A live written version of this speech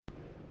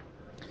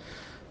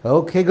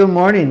Okay, good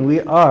morning.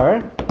 We are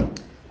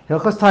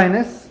Hilchos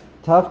Tainis,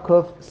 Tav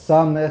Kuf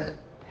Samech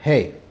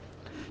Hey.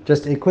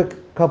 Just a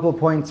quick couple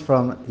points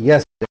from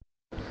yesterday.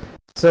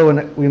 So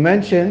when we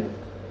mentioned,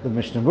 the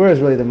Mishnah Berurah is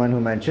really the one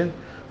who mentioned,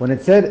 when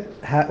it said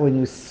when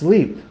you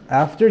sleep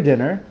after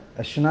dinner,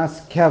 a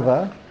Shnas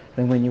Keva,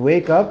 then when you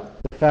wake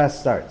up, the fast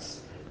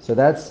starts. So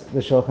that's the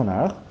Shulchan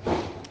Aruch.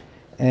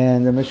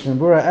 And the Mishnah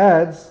Berurah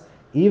adds,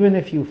 even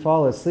if you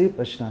fall asleep,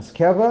 a Shnas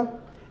Keva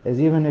is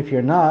even if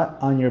you're not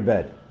on your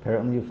bed.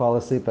 Apparently you fall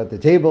asleep at the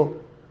table,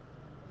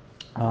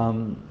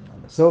 on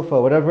the sofa,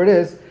 whatever it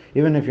is,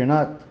 even if you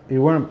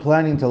weren't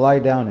planning to lie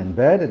down in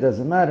bed, it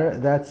doesn't matter.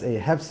 That's a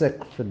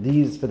hefsek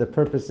for the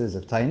purposes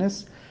of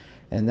tainus,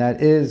 and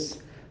that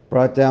is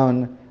brought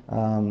down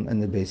in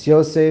the Beis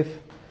Yosef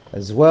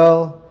as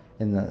well,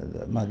 in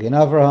the Magen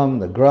Avraham,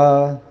 the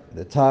Gra,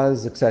 the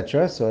Taz,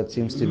 etc. So it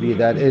seems to be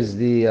that's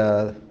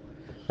the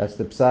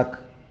psak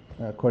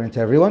according to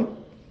everyone.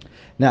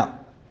 Now,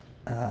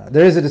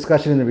 there is a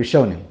discussion in the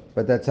Rishonim,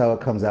 but that's how it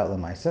comes out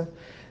Lamaisa.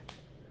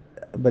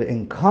 But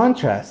in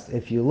contrast,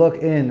 if you look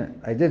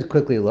I did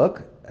quickly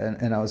look,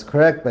 and I was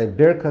correct by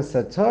Birkas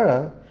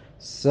Torah.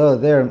 So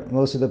there,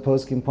 most of the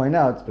poskim point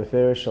out,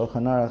 Befer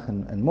Shulchan Aruch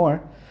and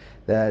more,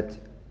 that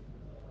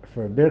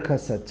for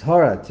Birkas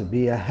Torah to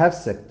be a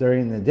hefsek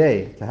during the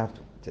day,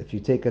 if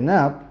you take a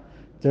nap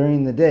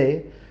during the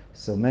day,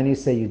 so many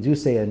say you do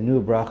say a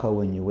new bracha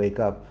when you wake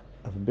up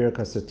of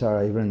Birkas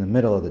Torah even in the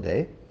middle of the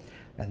day,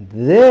 and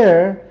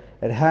there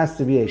it has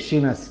to be a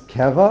shinas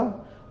keva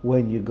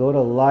when you go to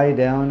lie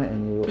down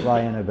and you lie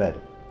in a bed.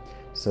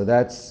 So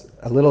that's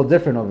a little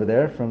different over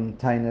there from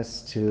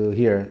tainus to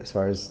here as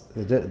far as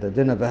the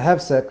din of a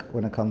hefsek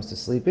when it comes to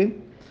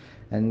sleeping.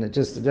 And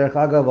just derech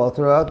agav, I'll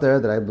throw out there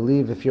that I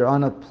believe if you're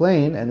on a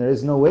plane and there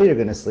is no way you're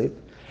going to sleep,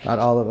 not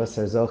all of us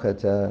are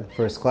zochet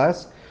first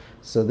class.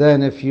 So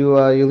then if you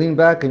lean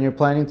back and you're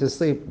planning to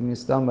sleep,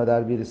 mistama, that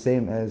would be the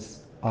same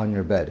as on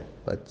your bed.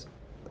 But,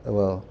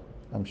 well,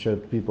 I'm sure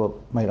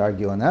people might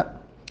argue on that.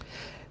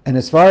 And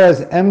as far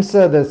as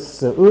emsa, the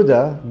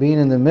seuda, being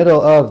in the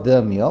middle of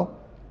the meal,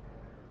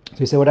 so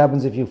you say, what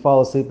happens if you fall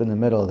asleep in the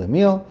middle of the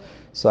meal?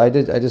 So I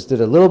just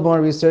did a little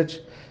more research.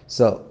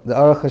 So the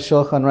Orach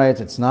Chaim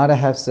writes it's not a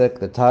hefsek.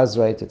 The Taz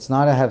writes it's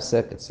not a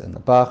hefsek. It's in the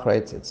Bach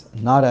writes it's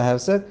not a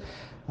hefsek.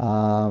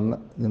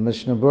 The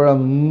Mishnah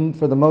Berurah,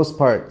 for the most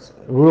part,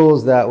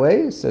 rules that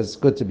way. Says it's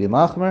good to be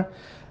machmer.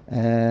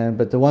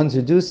 But the ones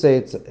who do say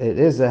it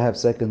is a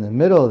hefsek in the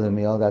middle of the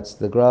meal, that's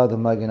the Gra, the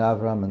Magen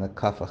Avraham, and the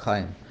Orach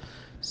Chaim.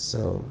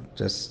 So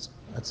that's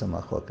a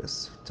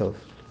machlokas. Tov.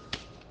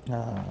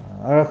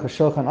 Orach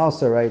Chaim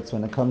also writes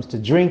when it comes to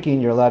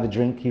drinking, you're allowed to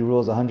drink. He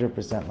rules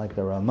 100% like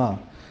the Ramah.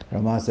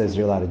 Ramah says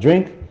you're allowed to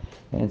drink,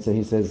 and so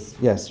he says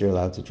yes, you're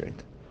allowed to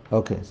drink.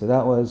 Okay, so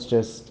that was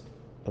just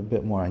a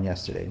bit more on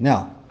yesterday.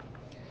 Now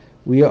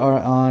we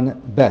are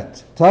on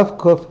Bet. Tav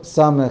Kuf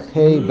Samech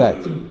Hey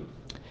Bet.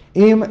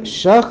 Im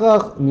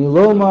Shachach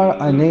Milomar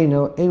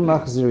Anenu Ein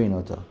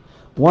Machzirinoto.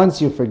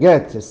 Once you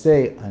forget to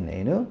say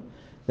Anenu,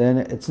 then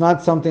it's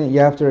not something that you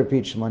have to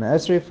repeat Shemona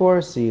Esrei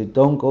for, so you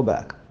don't go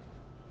back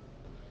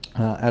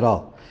at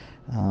all.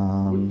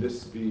 Would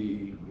this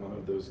be one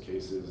of those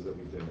cases that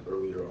we did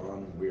earlier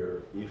on,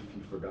 where if he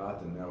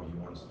forgot and now he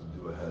wants to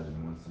do ahead and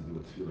he wants to do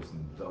a tefillas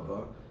and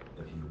dava,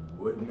 that he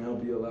would now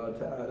be allowed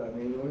to add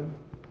anenu?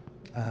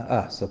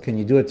 So can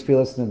you do a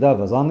tefillas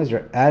nadav as long as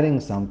you're adding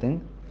something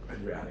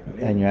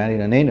and you're adding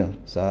anenu?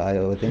 So I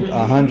would think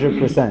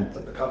 100%.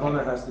 But the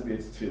kavanah has to be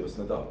its tefillas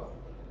nadava.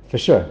 For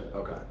sure.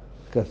 Okay.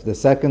 If the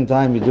second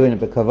time you're doing it,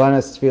 but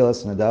kavanas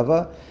tefillas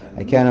nadava,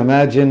 I can't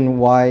imagine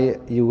why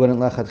you wouldn't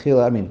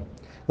lechatchila. I mean,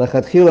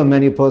 lechatchila,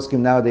 many poskim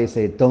nowadays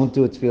say don't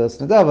do it tefillas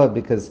nadava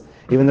because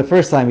even the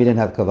first time you didn't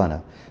have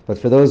kavana. But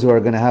for those who are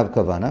going to have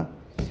kavana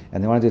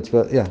and they want to do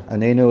tefillah,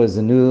 anenu is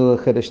a new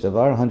chiddush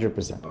davar,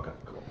 100%. Okay,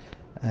 cool.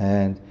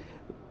 And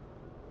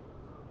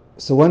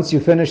so once you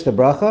finish the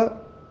bracha,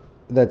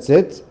 that's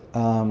it.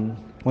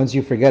 Once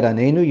you forget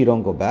anenu, you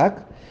don't go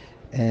back,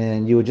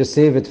 and you would just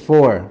save it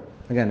for.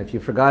 Again, if you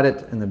forgot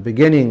it in the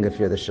beginning, if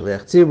you're the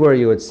Shaliach Tzibur,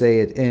 you would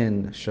say it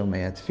in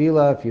Shomei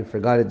Tefillah. If you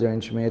forgot it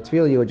during Shomei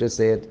Tefillah, you would just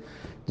say it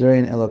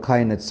during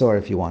Elokai Netzor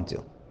if you want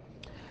to.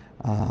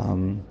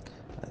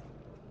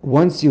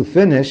 Once you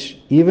finish,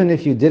 even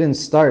if you didn't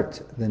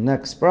start the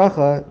next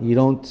bracha, you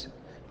don't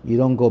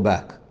go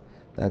back.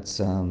 That's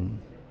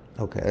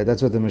okay.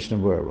 That's what the Mishnah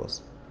Berurah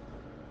rules.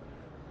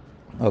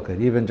 Okay,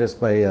 even just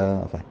by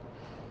fine.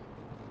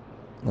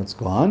 Let's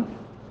go on.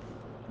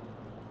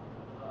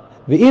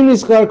 But if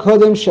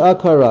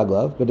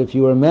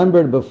you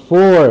remembered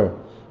before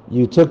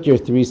you took your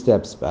 3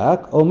 steps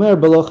back, Omer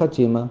belo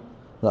chatima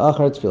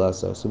la'achar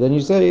tfilaso. So then you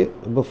say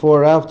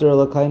before or after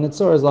Elokai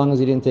Netzor, as long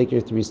as you didn't take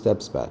your 3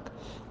 steps back.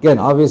 Again,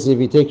 obviously, if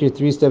you take your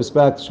 3 steps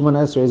back,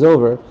 Shemona Esrei is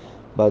over,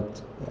 but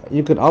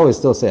you could always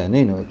still say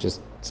Anenu. It's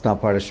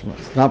not part of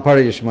it's not part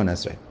of your Shemona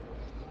Esrei.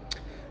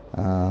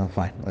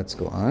 Fine, let's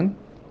go on.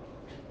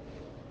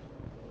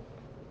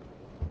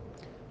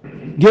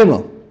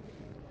 Gimel.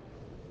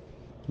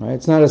 Right?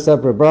 It's not a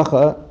separate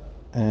bracha,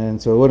 and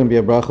so it wouldn't be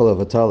a bracha of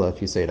Atala if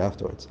you say it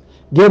afterwards.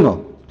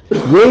 Gimel.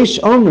 Yesh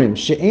omrim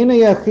she'ena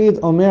yachid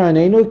omer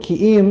anenu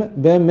ki'im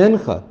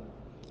be'mincha.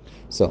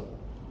 So,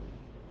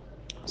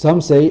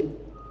 some say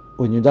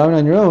when you're down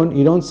on your own,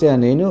 you don't say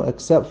anenu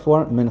except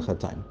for mincha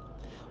time.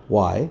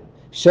 Why?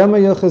 Shema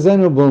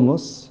yochazenu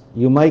bulmus.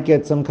 You might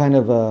get some kind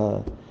of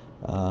a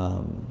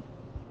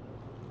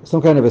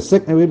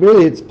sickness.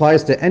 Really, it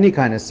applies to any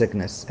kind of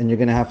sickness, and you're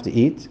going to have to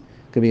eat. It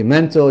could be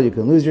mental. You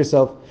can lose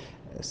yourself.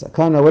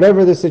 Sakana,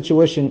 whatever the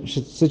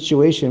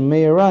situation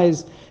may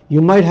arise,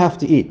 you might have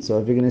to eat. So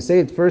if you're going to say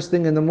it first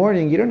thing in the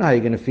morning, you don't know how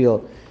you're going to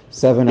feel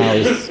 7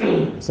 hours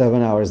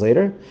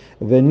later.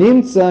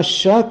 V'nimtza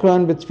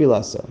shakran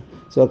b'tfilasa.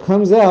 So it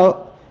comes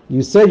out,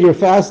 you said you're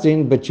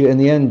fasting, but you in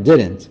the end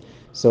didn't.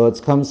 So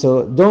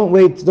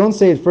don't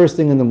say it first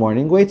thing in the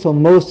morning. Wait till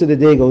most of the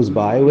day goes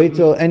by. Wait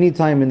till any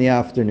time in the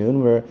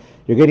afternoon where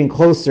you're getting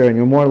closer and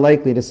you're more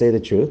likely to say the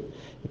truth.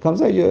 It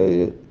comes out,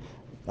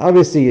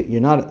 obviously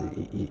you're not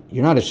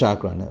a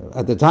shakran.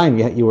 At the time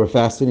you were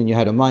fasting and you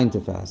had a mind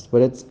to fast,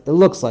 but it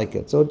looks like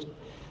it. So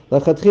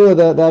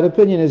that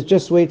opinion is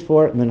just wait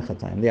for mincha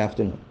time, the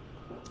afternoon.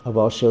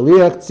 About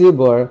shaliach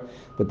tzibor,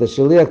 but the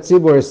shaliach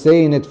tzibor is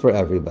saying it for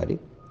everybody.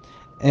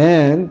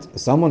 And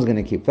someone's going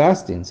to keep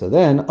fasting. So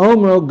then,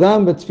 Omro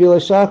gam b'tfila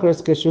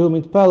shachris keshehu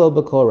mitpalo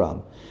b'kol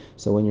ram.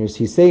 So when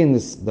he's saying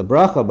the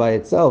bracha by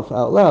itself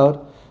out loud,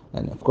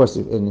 and of course,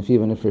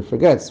 even if he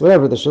forgets,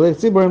 whatever, the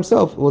shaliach tzibur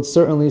himself will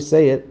certainly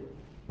say it.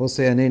 We'll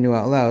say anenu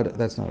out loud.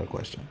 That's not a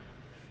question.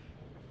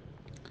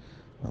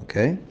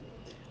 Okay.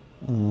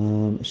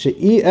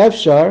 She'i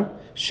efshar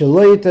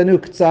shelo yitanu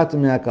k'tzat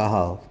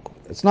me'akahal.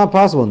 It's not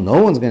possible.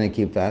 No one's going to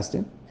keep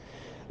fasting.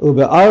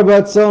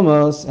 Ube'arbat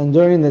somos, and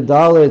during the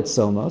Dalet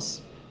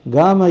somos,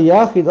 gama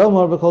yachid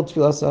omar b'chol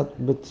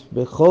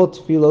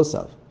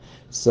tfilosav.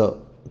 So,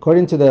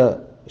 according to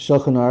the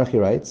Shulchan Aruch, he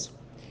writes,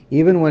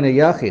 even when a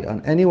yachid,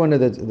 on any one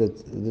of the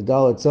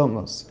Dalet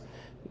somos,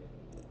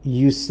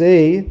 you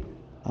say,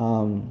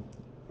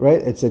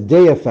 right, it's a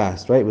day of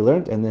fast, right, we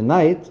learned, and the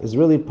night is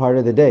really part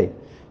of the day.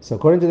 So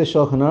according to the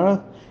Shulchan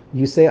Aruch,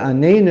 you say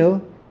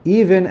anenu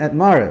even at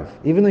Mariv,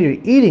 even though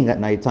you're eating at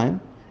nighttime,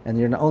 and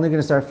you're only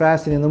going to start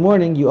fasting in the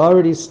morning, you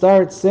already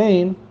start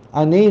saying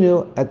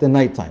anenu at the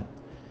nighttime.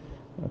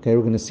 Okay,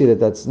 we're going to see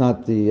that that's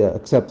not the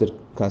accepted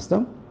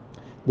custom.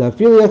 Because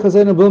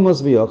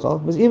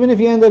even if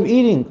you end up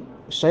eating,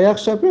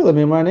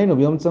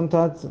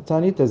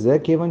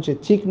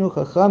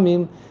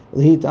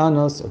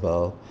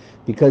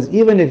 because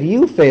even if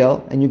you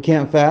fail and you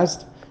can't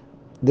fast,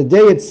 the day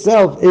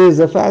itself is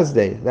a fast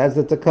day. That's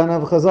the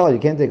takana of Chazal. You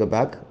can't take it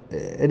back.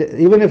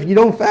 Even if you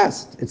don't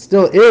fast, it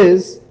still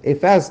is a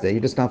fast day.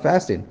 You're just not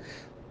fasting.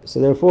 So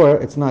therefore,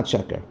 it's not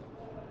sheker.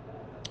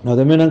 Now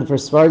the minhag for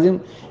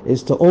Sfardim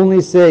is to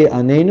only say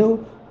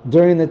anenu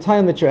during the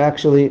time that you're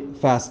actually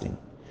fasting.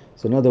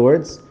 So in other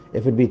words,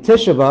 if it be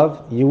Tisha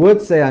B'Av, you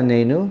would say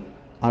anenu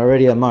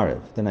already at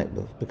Mariv, the night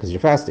before, because you're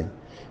fasting.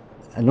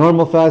 A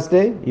normal fast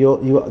day,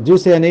 you do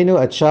say anenu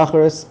at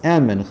Shacharis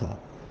and Mincha.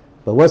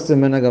 But what's the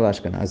minhag of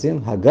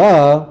Ashkenazim?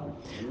 Haga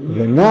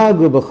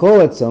v'nagu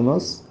b'chol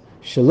etzomos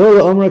shelo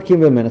la'omrakim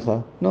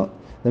b'mincha. No,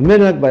 the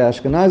minhag by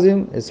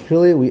Ashkenazim is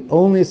clearly we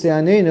only say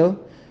anenu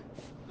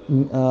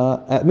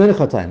at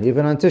mincha time,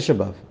 even on Tisha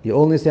B'Av. You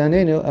only say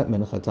anenu at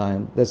mincha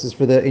time. This is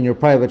in your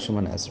private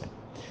Shemona Esrei.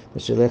 The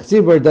shaliach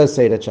tzibur does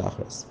say it at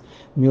Shachris.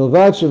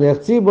 Milvad shaliach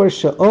tzibur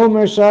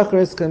she'omer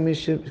Shachris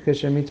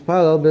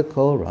k'shemitpalel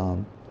b'kol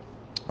ram.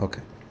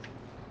 Okay.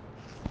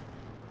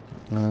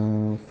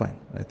 Fine.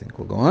 I think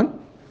we'll go on.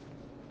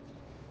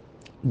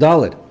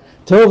 Dalit.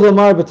 Tov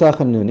lamar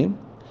b'tachanunim.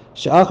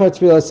 She'achar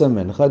tfilas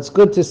mincha. It's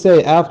good to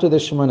say after the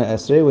Shemona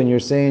Esrei when you're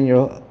saying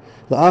your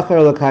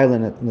la'achar l'kai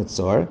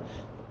l'nitzor.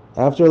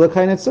 After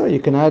l'kai nitzor, you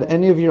can add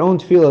any of your own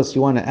tfilas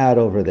you want to add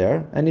over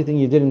there. Anything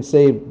you didn't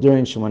say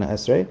during Shemona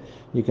Esrei,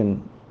 you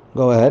can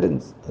go ahead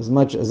and as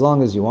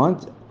long as you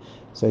want.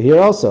 So here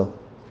also,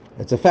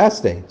 it's a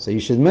fast day, so you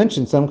should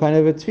mention some kind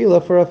of a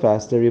tefillah for a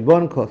fast day.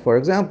 Ribon, for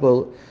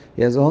example,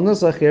 he has a whole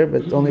nusach here,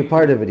 but only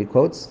part of it he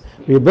quotes.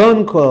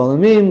 Ribon kol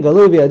alamim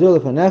galu v'yadu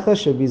lefanecha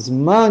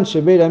shebizman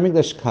shebeit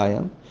hamikdash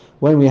kayam.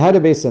 When we had a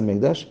Beis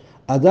Hamikdash,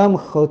 Adam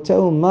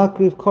choteu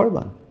makriv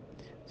korban.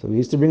 So we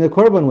used to bring a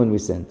korban when we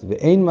sinned.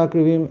 Ve'ein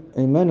makrivim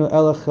imenu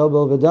ela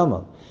chelbel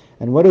v'dama.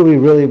 And what do we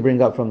really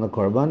bring up from the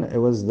korban? It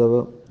was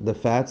the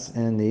fats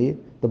and the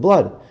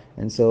blood.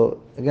 And so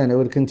again, it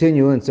would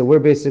continue. And so we're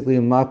basically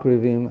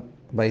makrivim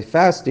by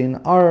fasting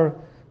our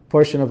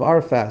portion of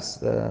our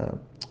fast,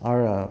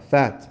 our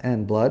fat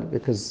and blood,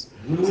 because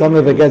some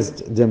of it gets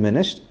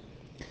diminished.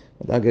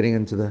 Without getting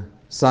into the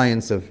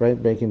science of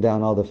breaking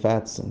down all the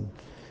fats and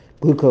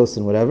glucose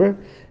and whatever.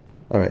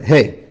 All right,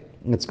 hey,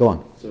 let's go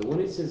on. So when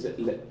it says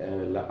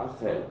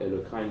la'achar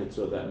elokai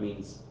netzor, that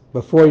means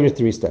before you're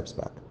 3 steps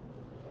back.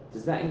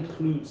 Does that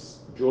include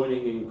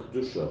joining in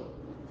kedusha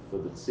for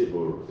the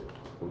tzibur,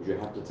 or do you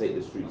have to take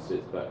the 3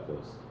 steps back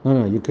first?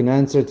 No, you can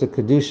answer to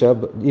kedusha,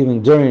 but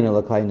even during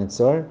elokai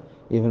netzor,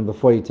 even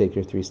before you take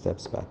your 3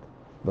 steps back.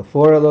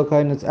 Before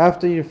elokai netzor,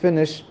 after you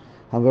finish,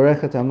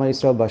 havarechet ha'ama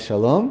Yisrael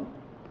b'shalom,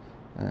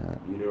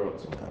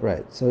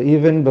 Right. So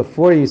even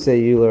before you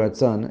say Yul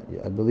Ratzon,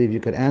 I believe you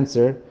could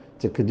answer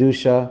to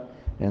Kedusha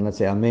and let's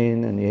say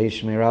Amen and Yehi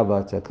Shmei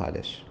Rabbah to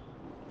Kaddish.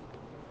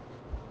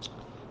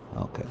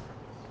 Okay.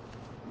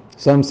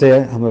 Some say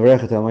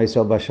Hamavrech Am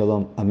Yisrael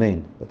Bashalom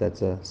Amen, but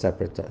that's a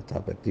separate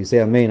topic. Do you say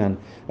Amen on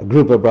a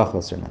group of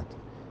brachos or not?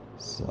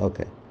 So,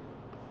 okay.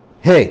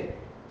 Hey.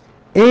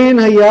 In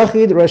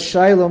hayachid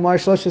rashai lomar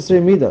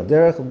 13 midah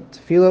derech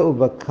tefila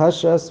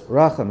ubakashas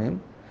rachamim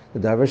the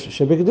davar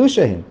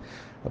shebekdushahim.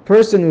 A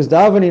person who's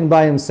davening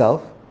by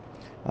himself,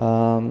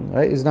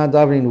 right? He's not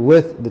davening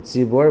with the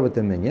tzibor, with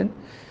the minyan.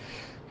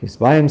 He's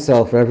by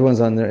himself. Everyone's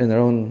in their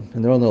own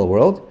little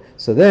world.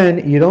 So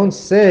then you don't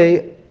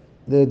say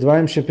the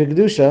dvarim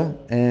shebekdusha,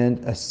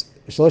 and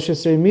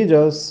 13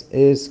 midos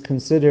is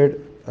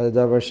considered a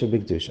davar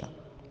shebekdusha.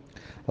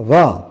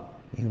 Aval.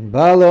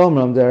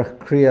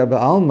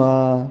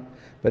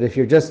 But if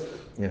you're just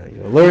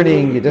you're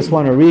learning, you just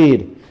want to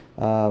read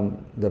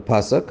the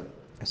pasuk,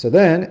 so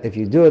then if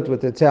you do it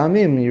with the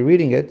te'amim, you're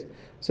reading it,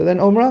 so then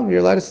omram,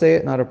 you're allowed to say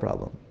it, not a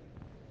problem.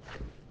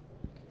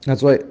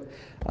 That's why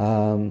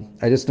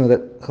I just know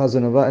that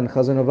Chazon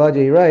Ovadia,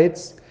 he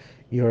writes,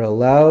 you're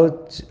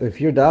allowed to, if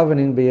you're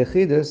davening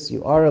b'yechidus,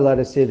 you are allowed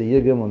to say the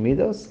yigam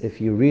amidos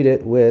if you read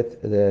it with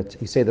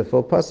you say the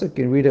full pasuk,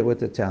 you read it with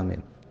the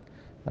te'amim.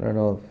 I don't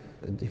know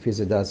if he's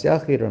a das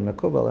yachid or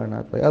mekubal or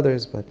not by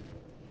others, but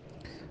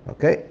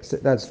okay, so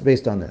that's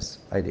based on this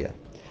idea.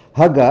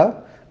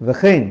 Haga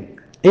v'chein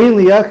ein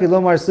liyachid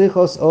lomar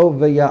slichos o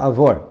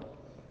v'ya'avor,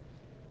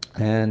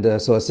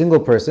 and so a single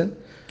person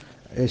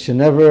should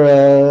not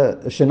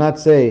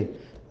say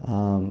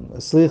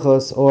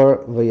slichos or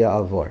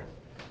v'ya'avor.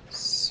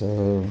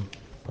 So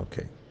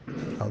okay,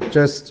 I'll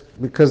just,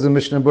 because the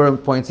Mishnah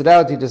Berurah points it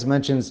out, he just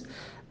mentions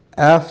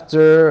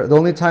after, the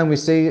only time we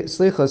say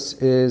slichos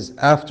is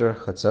after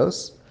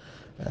chatzos,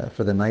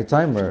 for the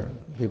nighttime, or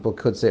people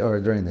could say,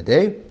 or during the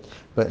day,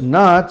 but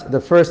not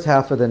the first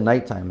half of the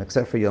nighttime,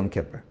 except for Yom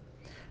Kippur.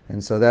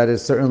 And so that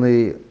is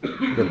certainly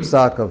the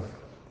psak of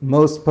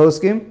most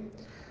poskim,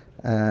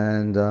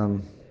 and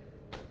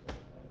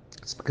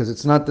it's because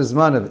it's not the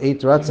zman of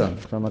 8 ratzon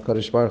from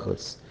HaKadosh Baruch Hu.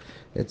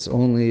 It's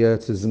only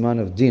it's the zman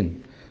of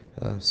din,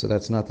 so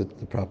that's not the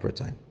proper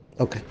time.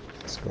 Okay,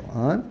 let's go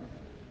on.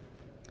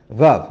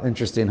 Vav,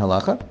 interesting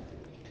halacha.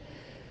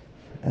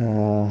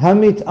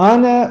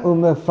 Hamit'ana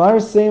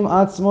umefarsim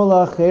atzmo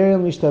la'acher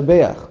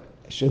mishtabeach.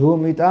 Shehu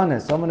mit'ana.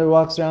 Someone who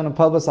walks around and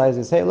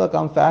publicizes, hey, look,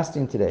 I'm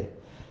fasting today.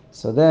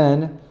 So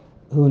then,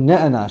 hu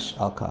ne'anash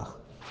al kach.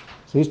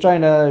 So he's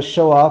trying to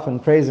show off and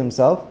praise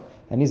himself,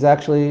 and he's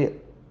actually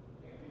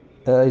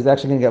going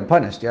to get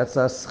punished.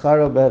 Yatsa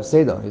scharo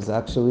behefsedo. He's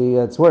actually,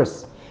 it's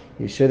worse.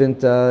 You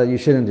shouldn't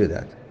do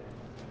that.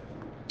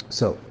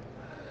 So,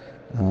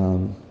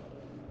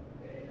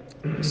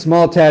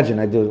 small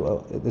tangent.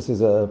 This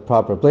is a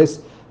proper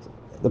place.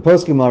 The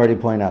poskim already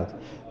point out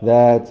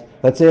that,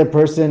 let's say a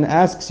person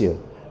asks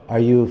you, are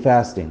you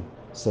fasting?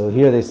 So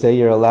here they say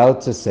you're allowed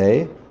to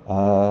say,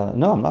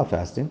 no, I'm not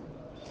fasting.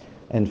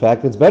 In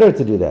fact, it's better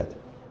to do that.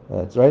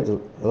 That's right.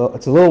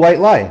 It's a little white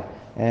lie,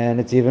 and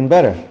it's even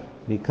better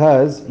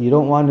because you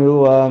don't want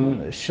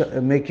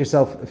to make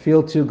yourself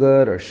feel too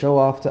good or show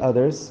off to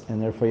others,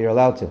 and therefore you're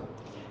allowed to.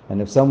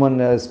 And if someone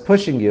is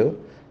pushing you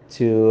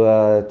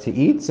to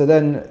eat, so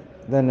then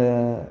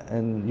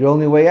and your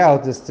only way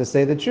out is to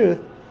say the truth.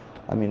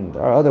 I mean,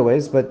 there are other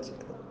ways, but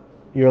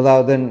you're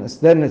allowed. Then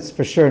it's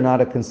for sure not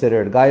a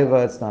considered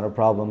gaiva. It's not a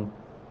problem.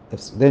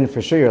 Then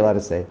for sure you're allowed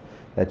to say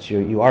that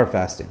you are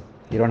fasting.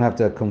 You don't have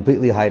to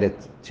completely hide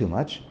it too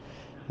much.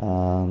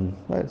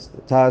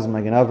 Taz,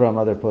 Magen Avraham,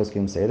 other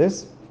poskim say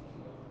this.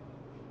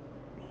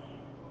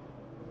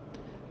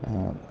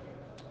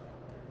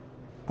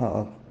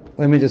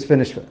 Let me just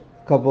finish a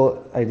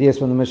couple ideas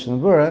from the Mishnah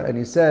Berurah, and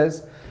he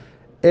says,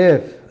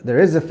 if there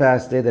is a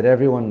fast day that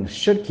everyone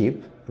should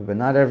keep, but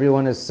not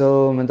everyone is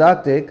so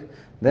medactic,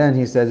 then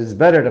he says it's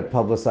better to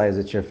publicize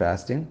that you're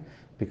fasting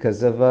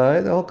because of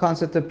the whole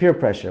concept of peer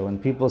pressure. When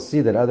people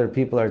see that other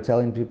people are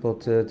telling people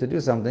to do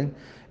something,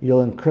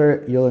 you'll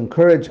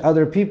encourage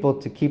other people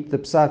to keep the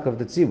psak of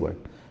the tzibur.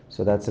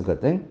 So that's a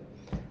good thing.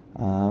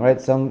 Right?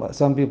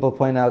 Some people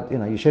point out,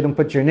 you shouldn't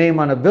put your name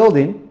on a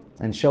building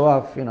and show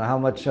off, how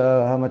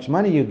much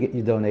money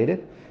you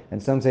donated.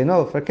 And some say,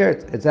 no,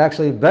 fakert, it's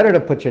actually better to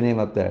put your name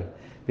up there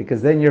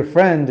because then your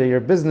friend or your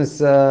business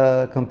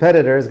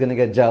competitor is going to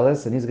get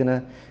jealous and he's going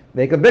to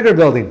make a bigger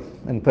building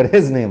and put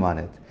his name on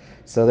it.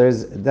 So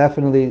there's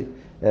definitely,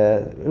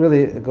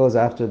 really it goes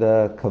after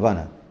the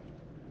kavanah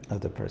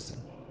of the person.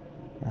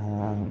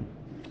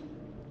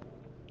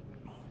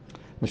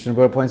 Mishnah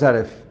Berurah points out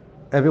if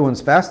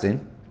everyone's fasting,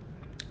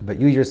 but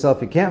you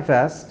yourself, you can't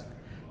fast,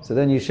 so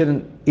then you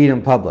shouldn't eat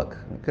in public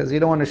because you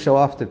don't want to show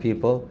off to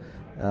people.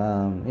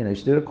 You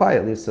should do it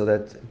quietly so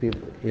that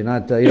people, you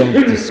don't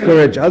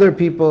discourage other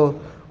people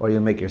or you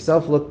make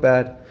yourself look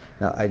bad.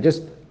 Now,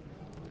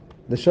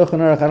 the Shulchan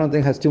Aruch I don't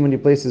think has too many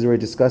places where it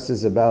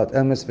discusses about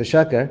emes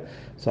v'shaker,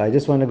 so I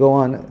just want to go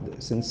on,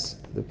 since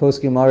the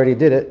poskim already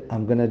did it,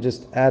 I'm going to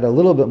just add a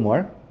little bit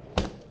more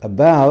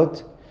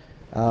about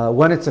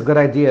when it's a good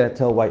idea to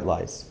tell white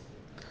lies.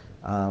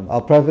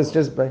 I'll preface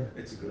just by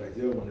It's a good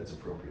idea when it's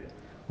appropriate.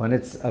 when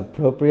it's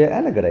appropriate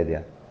and a good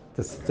idea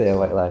to say a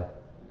white lie,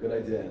 Good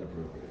idea and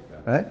appropriate.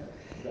 right?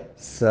 Okay.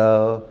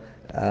 So,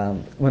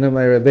 one of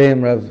my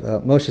Rebbeim,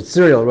 Rav Moshe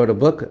Tzuriel, wrote a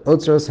book,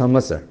 Otzros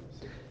HaMusar,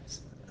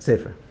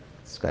 Sefer.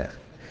 Shkoyach.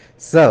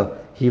 So,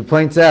 he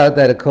points out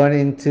that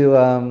according to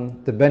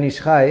the Ben Ish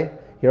Chai,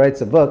 he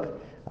writes a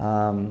book,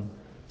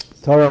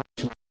 Torah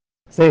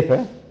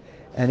Sefer,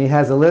 and he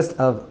has a list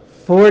of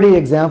 40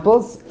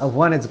 examples of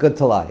when it's good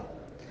to lie.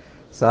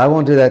 So I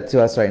won't do that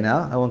to us right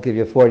now. I won't give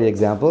you 40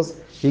 examples.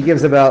 He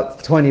gives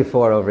about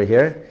 24 over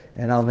here,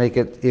 and I'll make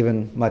it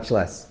even much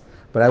less.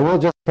 But I will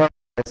just start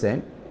by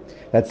saying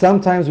that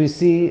sometimes we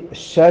see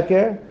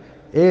sheker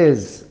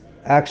is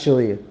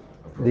actually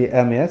the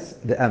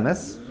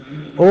emes,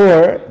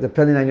 or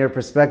depending on your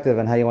perspective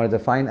and how you want to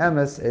define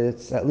emes,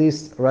 it's at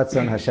least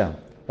Ratzon Hashem.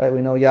 Right?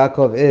 We know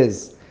Yaakov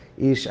is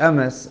Ish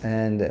emes,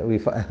 and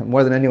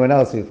more than anyone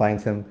else, we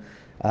find him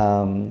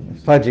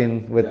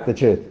fudging with the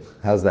truth.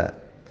 How's that?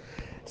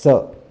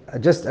 So,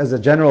 just as a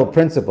general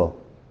principle,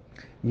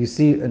 you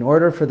see, in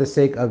order for the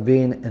sake of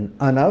being an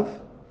anav,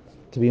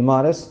 to be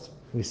modest,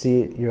 we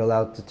see you're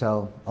allowed to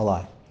tell a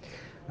lie.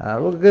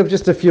 We'll give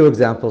just a few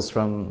examples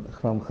from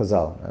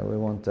Chazal. We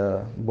won't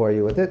bore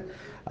you with it.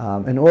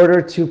 In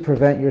order to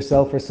prevent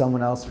yourself or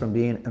someone else from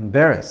being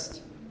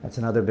embarrassed, that's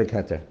another big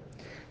heter.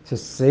 To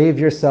save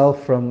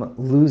yourself from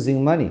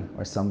losing money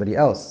or somebody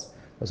else.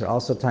 Those are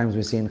also times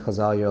we see in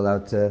Chazal you're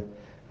allowed to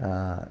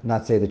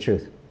not say the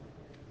truth.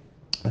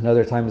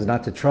 Another time is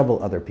not to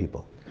trouble other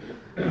people,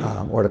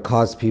 or to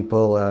cause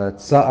people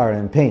tsa'ar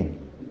and pain.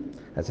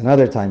 That's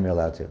another time you're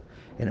allowed to.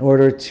 In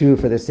order to,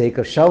 for the sake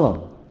of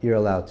shalom, you're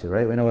allowed to,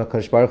 right? We know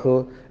HaKadosh Baruch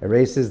Hu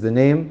erases the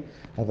name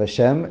of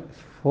Hashem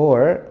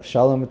for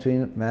shalom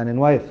between man and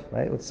wife,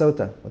 right? With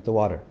sota, with the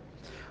water.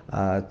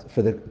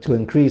 To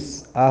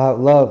increase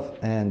love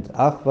and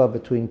achva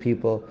between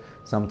people,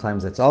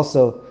 sometimes it's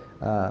also,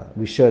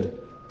 we should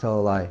tell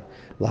a lie.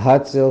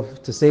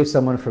 Lahatzil, to save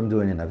someone from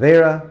doing an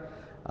avera,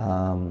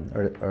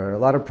 or a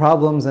lot of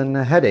problems and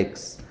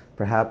headaches,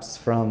 perhaps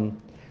from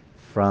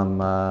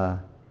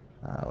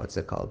what's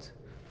it called?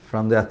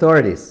 From the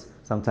authorities.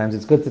 Sometimes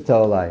it's good to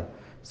tell a lie,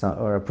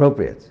 or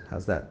appropriate.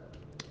 How's that?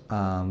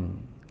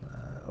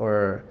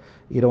 Or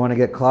you don't want to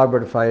get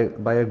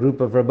clobbered by a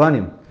group of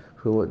rabbanim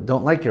who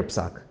don't like your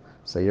psak,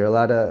 so you're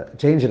allowed to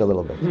change it a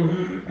little bit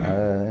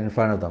in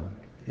front of them,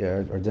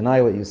 or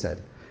deny what you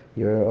said,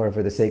 or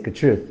for the sake of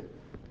truth.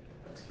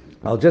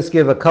 I'll just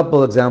give a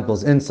couple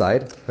examples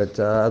inside, but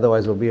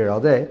otherwise we'll be here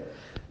all day.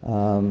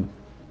 So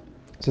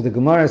the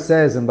Gemara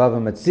says in Bava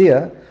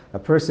Metzia, a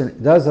person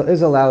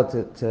is allowed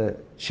to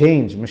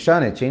change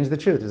the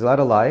truth. He's allowed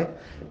to lie.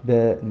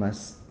 The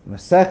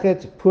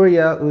Masechet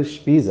Purya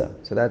Ushpiza.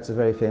 So that's a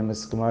very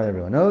famous Gemara that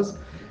everyone knows,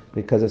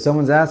 because if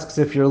someone asks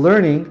if you're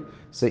learning,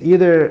 so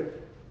either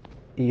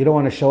you don't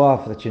want to show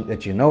off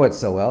that you know it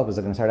so well, because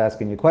they're going to start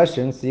asking you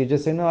questions. So you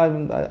just say, no,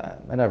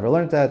 I never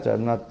learned that.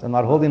 I'm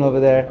not holding over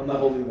there. I'm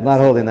not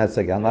holding that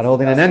sugya. I'm not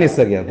holding in any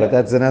sugya, but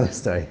that's another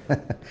story.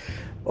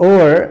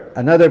 Or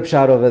another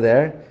pshat over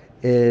there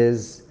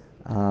is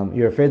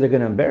you're afraid they're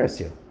going to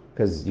embarrass you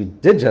because you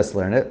did just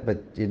learn it,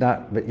 but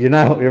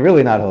you're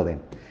really not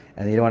holding,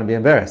 and you don't want to be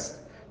embarrassed.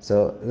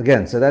 So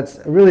again, that's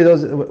really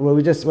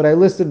what I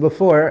listed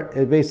before.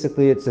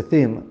 It's a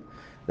theme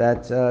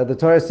that the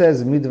Torah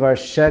says, midvar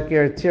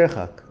sheker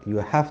tirchak. You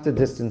have to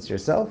distance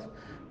yourself,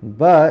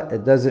 but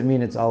it doesn't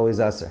mean it's always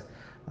aser.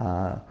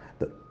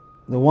 The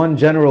one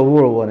general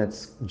rule when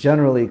it's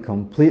generally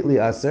completely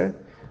aser,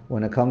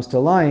 when it comes to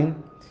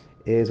lying,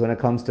 is when it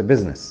comes to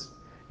business.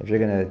 If you're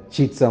going to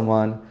cheat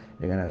someone,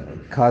 you're going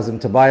to cause them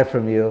to buy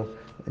from you.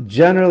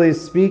 Generally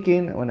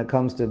speaking, when it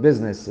comes to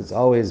business, it's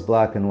always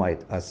black and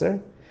white aser.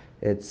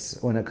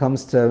 It's when it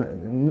comes to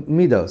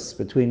midos,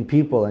 between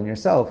people and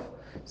yourself,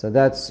 so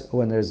that's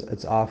when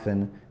it's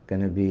often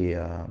going to be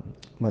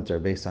mutter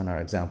based on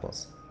our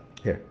examples.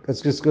 Here,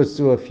 let's just go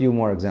through a few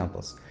more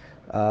examples.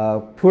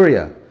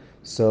 Puria,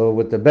 so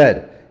with the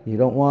bed, you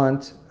don't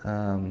want,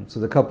 so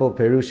the couple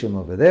perushim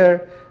over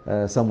there,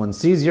 someone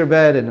sees your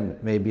bed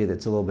and maybe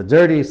it's a little bit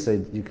dirty,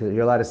 so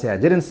you're allowed to say, I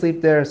didn't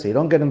sleep there, so you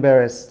don't get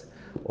embarrassed.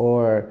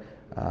 Or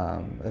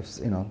if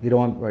you don't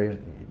want, or you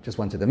just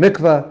went to the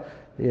mikveh,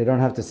 you don't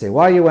have to say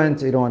why you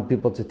went. You don't want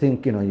people to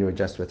think you were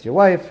just with your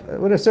wife.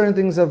 What are certain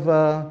things of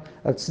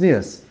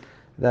tznius?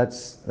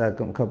 That's a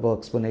couple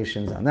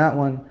explanations on that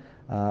one.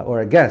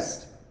 Or a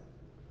guest.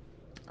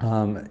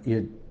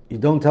 You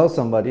don't tell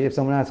somebody if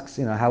someone asks,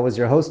 how was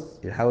your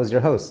host? How was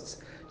your hosts?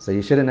 So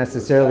you shouldn't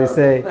necessarily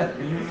say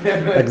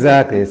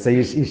exactly. So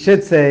you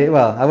should say,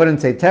 well, I wouldn't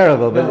say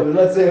terrible, but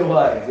let's say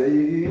what?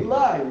 You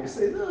lie. You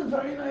say, no,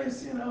 very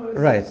nice.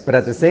 Right, but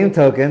at the same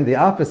token, the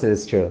opposite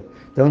is true.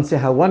 Don't say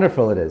how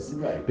wonderful it is,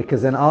 right?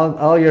 Because then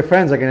all your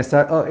friends are going to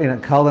start,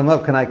 call them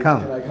up. Can I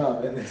come? Can I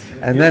come?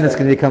 And then it's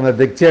going to become a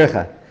big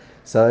tircha.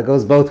 So it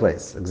goes both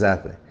ways,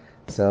 exactly.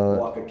 So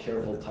walk a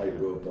careful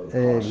tightrope of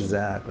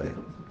exactly.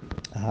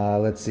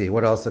 Let's see.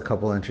 What else? A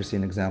couple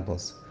interesting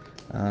examples.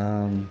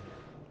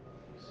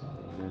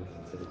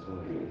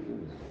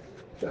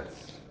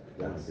 That's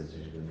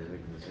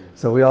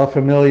So we all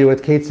familiar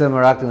with Ketzem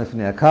Araktim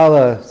Lifnei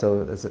Akala.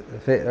 So it's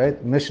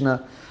right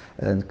Mishnah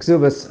and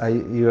Ksubas.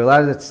 You're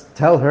allowed to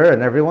tell her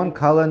and everyone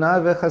Kala na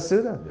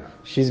v'chasuda. Yeah.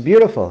 She's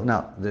beautiful.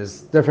 Now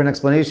there's different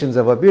explanations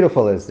of what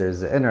beautiful is. There's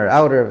the inner,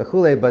 outer,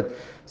 v'chule. But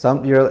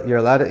you're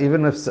allowed to,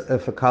 even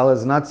if a Kala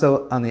is not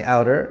so on the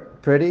outer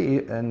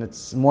pretty and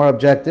it's more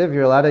objective,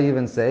 you're allowed to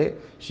even say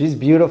she's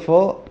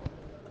beautiful,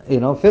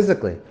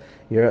 physically.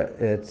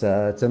 It's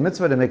a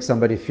mitzvah to make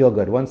somebody feel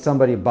good. Once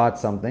somebody bought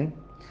something,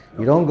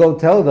 you don't go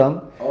tell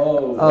them,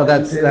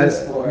 that's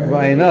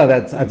I know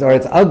or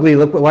it's ugly.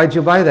 Look, why'd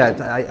you buy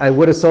that? I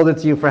would have sold it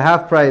to you for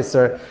half price.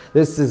 Or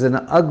this is an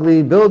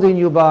ugly building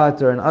you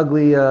bought, or an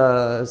ugly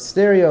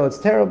stereo. It's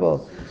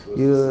terrible.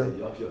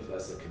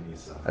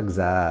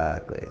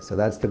 Exactly. So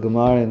that's the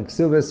Gemara in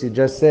Ksubas. You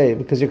just say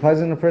because you're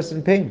causing a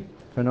person pain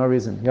for no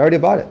reason. You already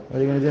bought it. What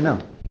are you going to do now?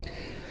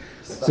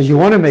 So you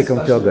want to make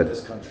them feel good. In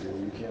this country where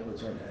you can't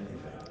return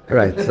anything.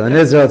 Right. So in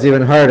Israel, it's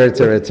even harder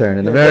to return.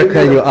 In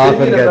America, you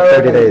often get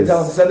 30 days.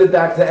 Send it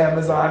back to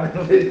Amazon.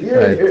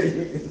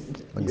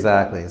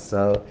 Exactly.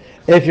 So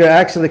if you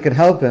actually can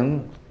help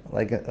him,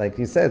 like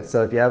you said,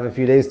 so if you have a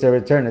few days to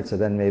return it, so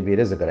then maybe it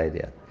is a good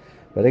idea.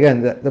 But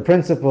again, the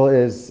principle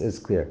is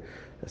clear.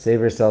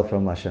 Save yourself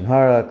from lashon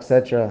hara,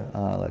 etc.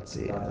 Let's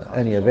see,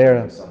 any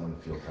avera. Someone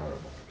feel terrible.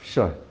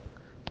 Sure.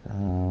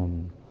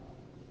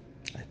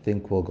 I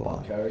think we'll go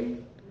on. Balkari.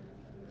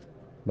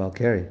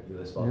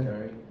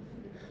 Balkari.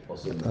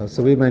 Also,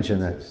 so we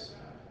mentioned that.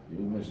 You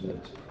mentioned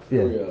that.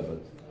 Yeah. Korea,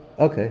 but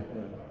okay.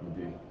 Would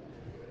be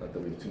not that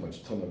we have too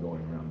much tuna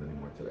going around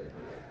anymore today.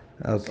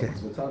 Okay.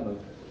 Someone's with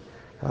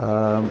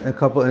tuna. A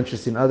couple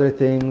interesting other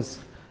things.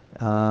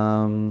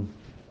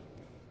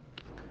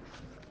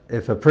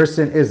 If a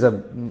person is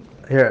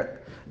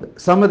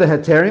some of the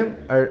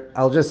heterim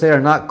I'll just say, are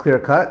not clear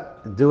cut.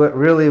 Do it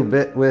really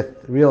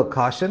with real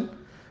caution.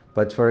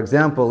 But for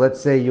example,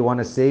 let's say you want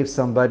to save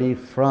somebody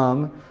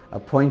from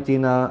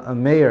appointing a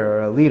mayor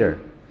or a leader.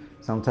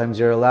 Sometimes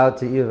you're allowed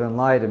to even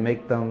lie to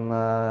make them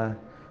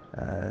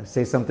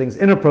say some things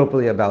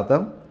inappropriately about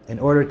them in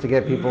order to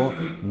get people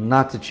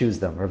not to choose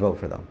them or vote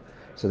for them.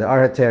 So there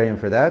are heterium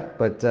for that,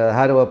 but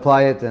how to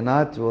apply it and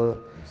not,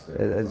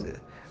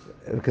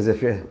 because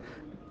if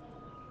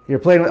you're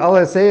playing with, all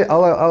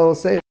I'll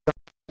say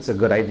it's a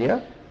good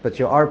idea, but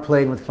you are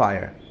playing with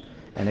fire,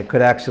 and it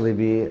could actually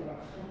be.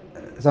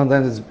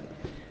 Sometimes it's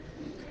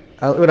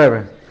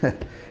whatever.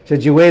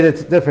 Should you weigh the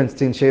difference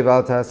between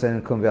sheva tase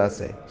and kum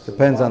v'aseh?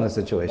 Depends on the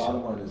situation. The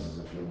bottom line is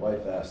if your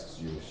wife asks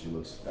you if she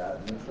looks fat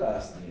and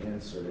impressed, and the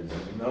answer is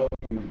no,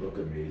 you look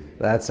amazing.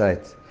 That's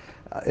right.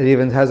 It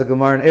even has a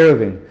Gemara in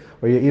Eruvin,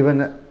 where you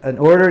even in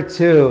order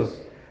to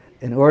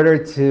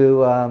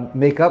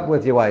make up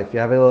with your wife, you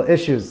have little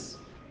issues.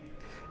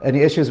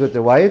 Any issues with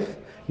the wife?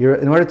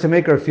 In order to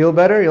make her feel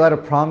better, you're allowed to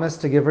promise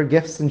to give her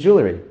gifts and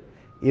jewelry,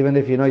 even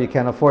if you know you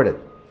can't afford it.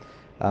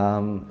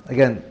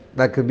 Again,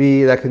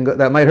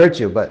 that might hurt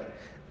you, but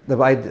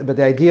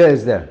the idea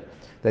is there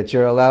that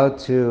you're allowed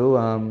to.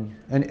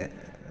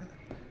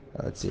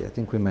 Let's see. I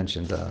think we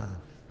mentioned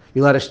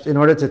you're allowed to, in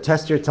order to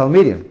test your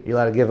talmidim, you're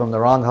allowed to give them the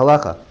wrong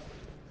halacha.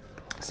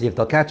 See if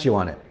they'll catch you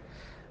on it.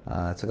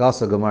 It's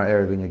also Gemara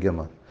Eruvin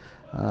Yagimah.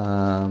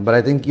 But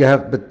I think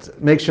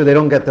but make sure they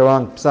don't get the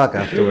wrong psak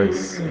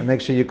afterwards. And make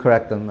sure you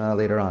correct them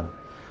later on.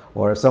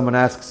 Or if someone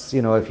asks,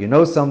 if you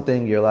know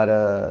something, you're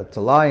allowed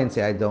to lie and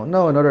say, I don't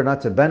know, in order not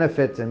to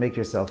benefit and make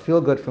yourself feel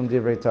good from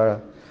Divrei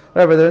Torah.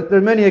 Whatever, there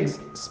are many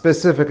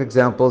specific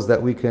examples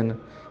that we can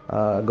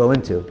go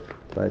into.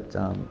 But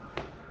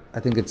I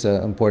think it's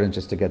important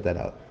just to get that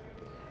out.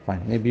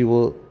 Fine, maybe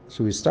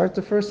should we start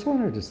the first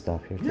one or just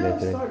stop here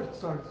today?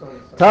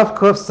 Start. Tav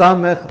Kuf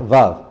Samech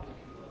Vav.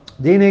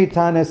 Dinei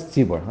Tanes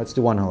Tzibor. Let's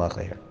do one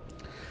halacha here.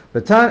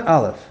 Batan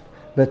Aleph.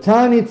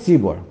 Batani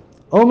Tzibor.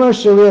 Omer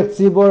Shaliach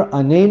Tzibor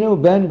Anenu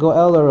Ben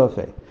Goel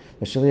Rofe.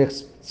 The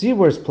Shaliach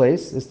Tzibor's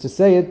place is to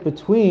say it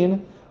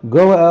between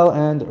Goel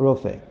and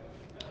Rofe.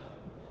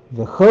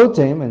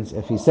 V'chotem, and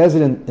if he says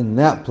it in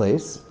that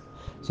place,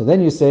 so then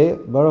you say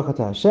Baruch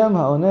Atah Hashem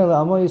Ha'oneh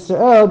La'amo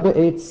Yisrael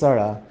Be'eit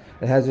Sarah.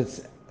 It has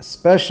it's a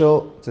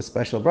special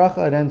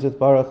bracha. It ends with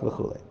Baruch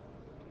V'chulei.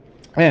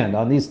 And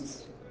on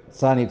these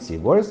Tzani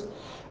Tzibors,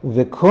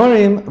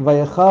 V'korim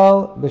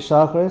Vayachal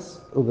B'shachris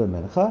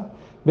U'B'mencha.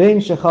 Bein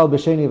shechal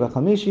b'sheni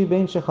v'chamishi,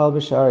 bein shechal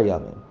b'shar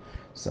yamim.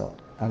 So,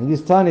 on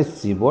these Tanis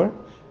Tzibor,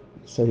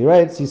 so he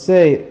writes,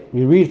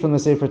 we read from the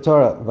Sefer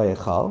Torah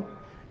Vayechal,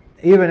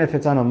 even if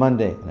it's on a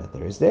Monday and a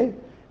Thursday,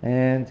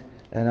 and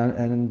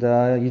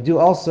you do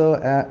also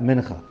at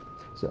Mincha.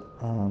 So,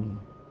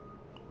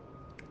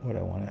 what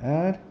I want to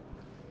add,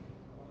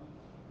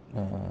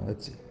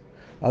 let's see.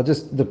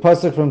 The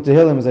pasuk from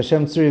Tehillim is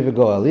Hashem Tzuri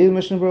V'Goali,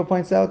 Mishnah Berurah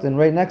points out, and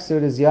right next to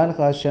it is Yancha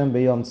Hashem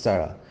B'Yom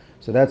Tzara.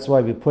 So that's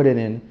why we put it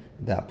in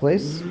that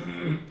place.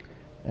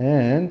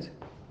 And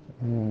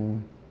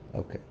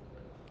okay,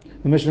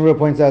 the Mishnah Berurah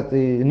points out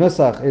the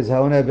nusach is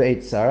Ha'oneh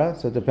Be'eit Sarah,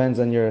 so it depends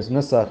on your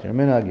nusach, your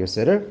minhag, your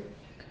siddur.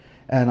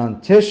 And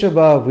on Tisha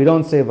B'av we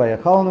don't say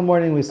Vayachal in the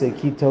morning, we say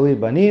Ki Toli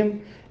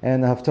Banim,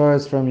 And the Haftarah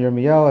is from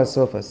Yirmiyahu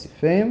Asof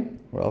Asifim.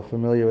 We're all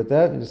familiar with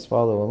that. You just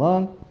follow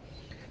along.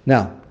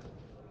 Now,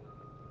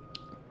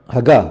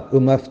 Haga,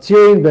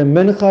 Umaftirin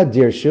Bemincha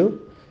Dirshu.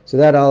 So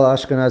that all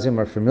Ashkenazim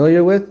are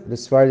familiar with. The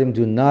Sephardim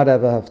do not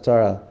have a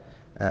Haftarah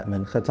at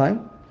Mincha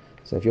time.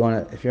 So if you're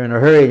in a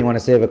hurry and you want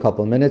to save a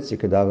couple minutes, you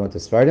could daven with the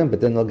Sephardim,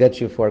 but then they'll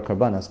get you 4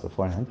 karbanas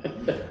beforehand.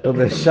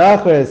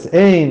 Ubeshachris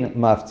ein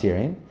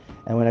maftirin,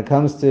 and when it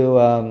comes to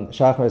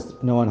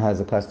Shachris, no one has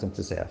a custom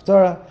to say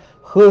Haftarah.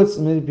 Chutz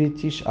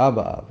midbitish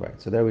B'Av.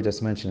 Right. So there we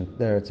just mentioned it.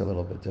 There it's a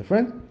little bit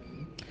different.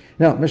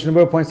 Now Mishnah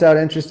Berurah points out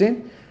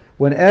interesting.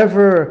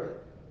 Whenever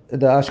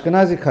the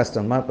Ashkenazi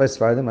custom, not by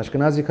Sephardim,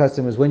 Ashkenazi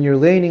custom is when you're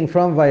laning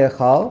from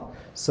Vayachal.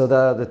 So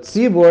the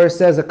Tzibur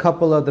says a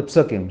couple of the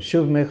psukim.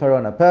 Shuv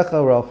mecharon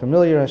apecha, we're all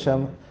familiar,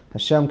 Hashem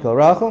kil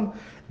rachum.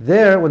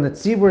 There, when the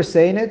Tzibur is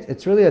saying it,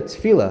 it's really a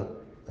tefillah.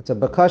 It's a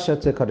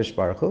bakasha to Kadosh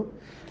Baruch Hu.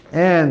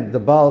 And the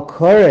Baal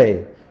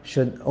Koreh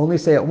should only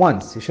say it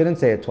once. He shouldn't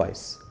say it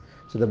twice.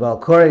 So the Baal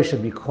Koreh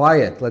should be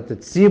quiet. Let the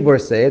Tzibur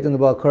say it, and the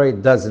Baal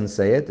Koreh doesn't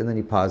say it, and then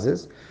he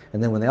pauses.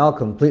 And then when they all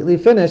completely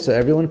finish, so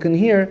everyone can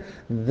hear,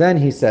 then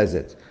he says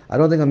it. I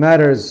don't think it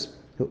matters.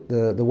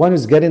 The one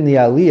who's getting the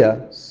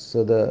aliyah,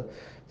 so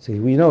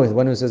we know the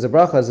one who says a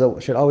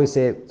bracha should always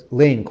say it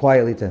laying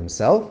quietly to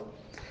himself,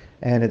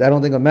 and I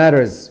don't think it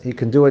matters. He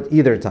can do it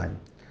either time.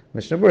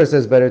 Mishnah Berurah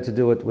says better to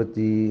do it with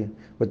the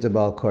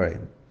Baal Koreh.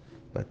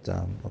 But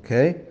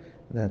okay,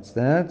 that's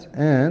that.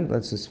 And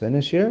let's just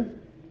finish here.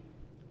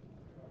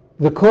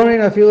 The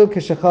Korin afilu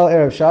keshachal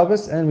erev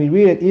Shabbos, and we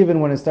read it even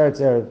when it starts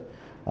erev.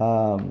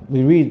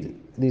 We read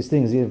these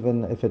things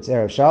even if it's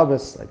erev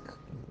Shabbos. Like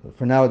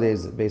for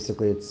nowadays,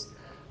 basically it's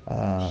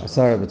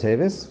Asara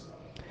B'Tevis.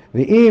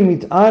 V'im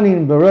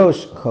mit'anin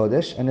b'rosh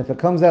chodesh, and if it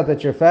comes out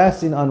that you're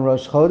fasting on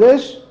Rosh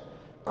Chodesh,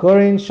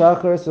 korin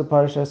shacharis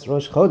v'parshas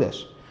Rosh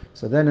Chodesh.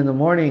 So then in the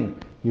morning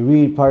you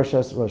read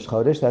Parshas Rosh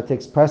Chodesh. That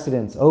takes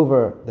precedence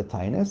over the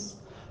Tainus.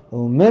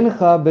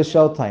 U'mincha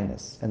b'shel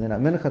Tainus, and then at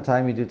Mincha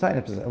time you do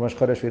Tainus. Because at Rosh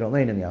Chodesh we don't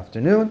lane in the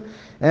afternoon.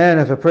 And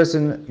if a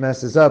person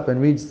messes up and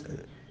reads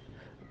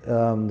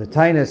the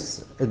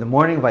Tainus in the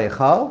morning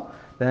Vayachal,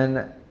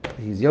 then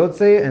he's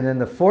Yotzei, and then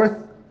the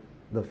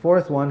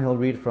fourth one he'll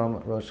read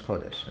from Rosh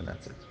Chodesh, and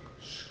that's it.